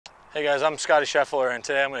Hey guys, I'm Scottie Scheffler, and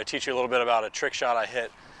today I'm going to teach you a little bit about a trick shot I hit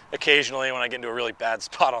occasionally when I get into a really bad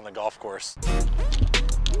spot on the golf course.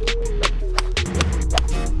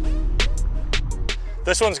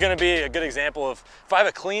 This one's going to be a good example of if I have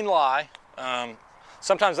a clean lie.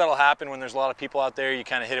 Sometimes that'll happen when there's a lot of people out there. You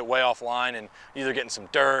kind of hit it way offline and you're either getting some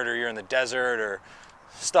dirt or you're in the desert or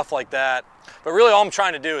stuff like that. But really all I'm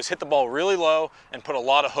trying to do is hit the ball really low and put a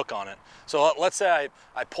lot of hook on it. So let's say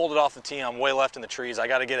I pulled it off the tee, I'm way left in the trees. I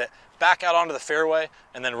got to get it back out onto the fairway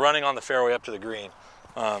and then running on the fairway up to the green.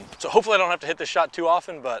 So hopefully I don't have to hit this shot too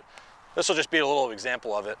often, but this will just be a little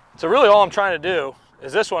example of it. So really all I'm trying to do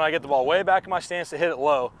is this one, I get the ball way back in my stance to hit it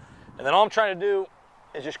low. And then all I'm trying to do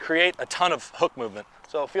is just create a ton of hook movement.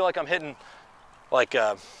 So I feel like I'm hitting like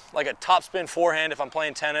a topspin forehand if I'm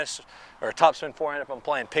playing tennis, or a topspin forehand if I'm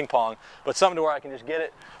playing ping pong, but something to where I can just get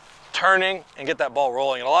it turning and get that ball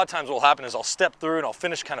rolling. And a lot of times what will happen is I'll step through and I'll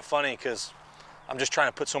finish kind of funny because I'm just trying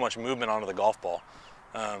to put so much movement onto the golf ball.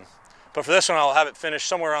 But for this one, I'll have it finish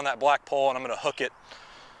somewhere on that black pole and I'm going to hook it,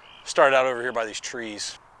 start out over here by these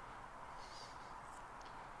trees.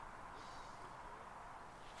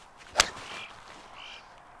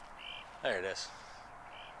 There it is.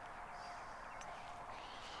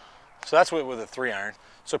 So that's with a 3-iron.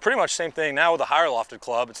 So pretty much same thing now with a higher lofted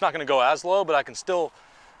club. It's not going to go as low, but I can still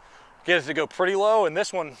get it to go pretty low. And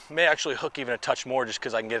this one may actually hook even a touch more just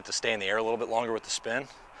because I can get it to stay in the air a little bit longer with the spin.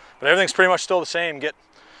 But everything's pretty much still the same. Get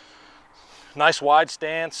nice wide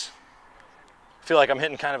stance. Feel like I'm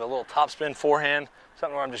hitting kind of a little topspin forehand,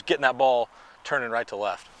 something where I'm just getting that ball turning right to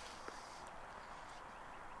left.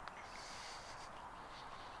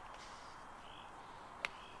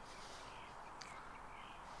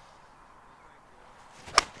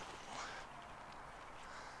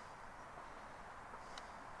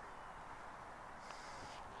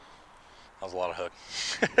 That was a lot of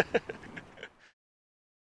hook.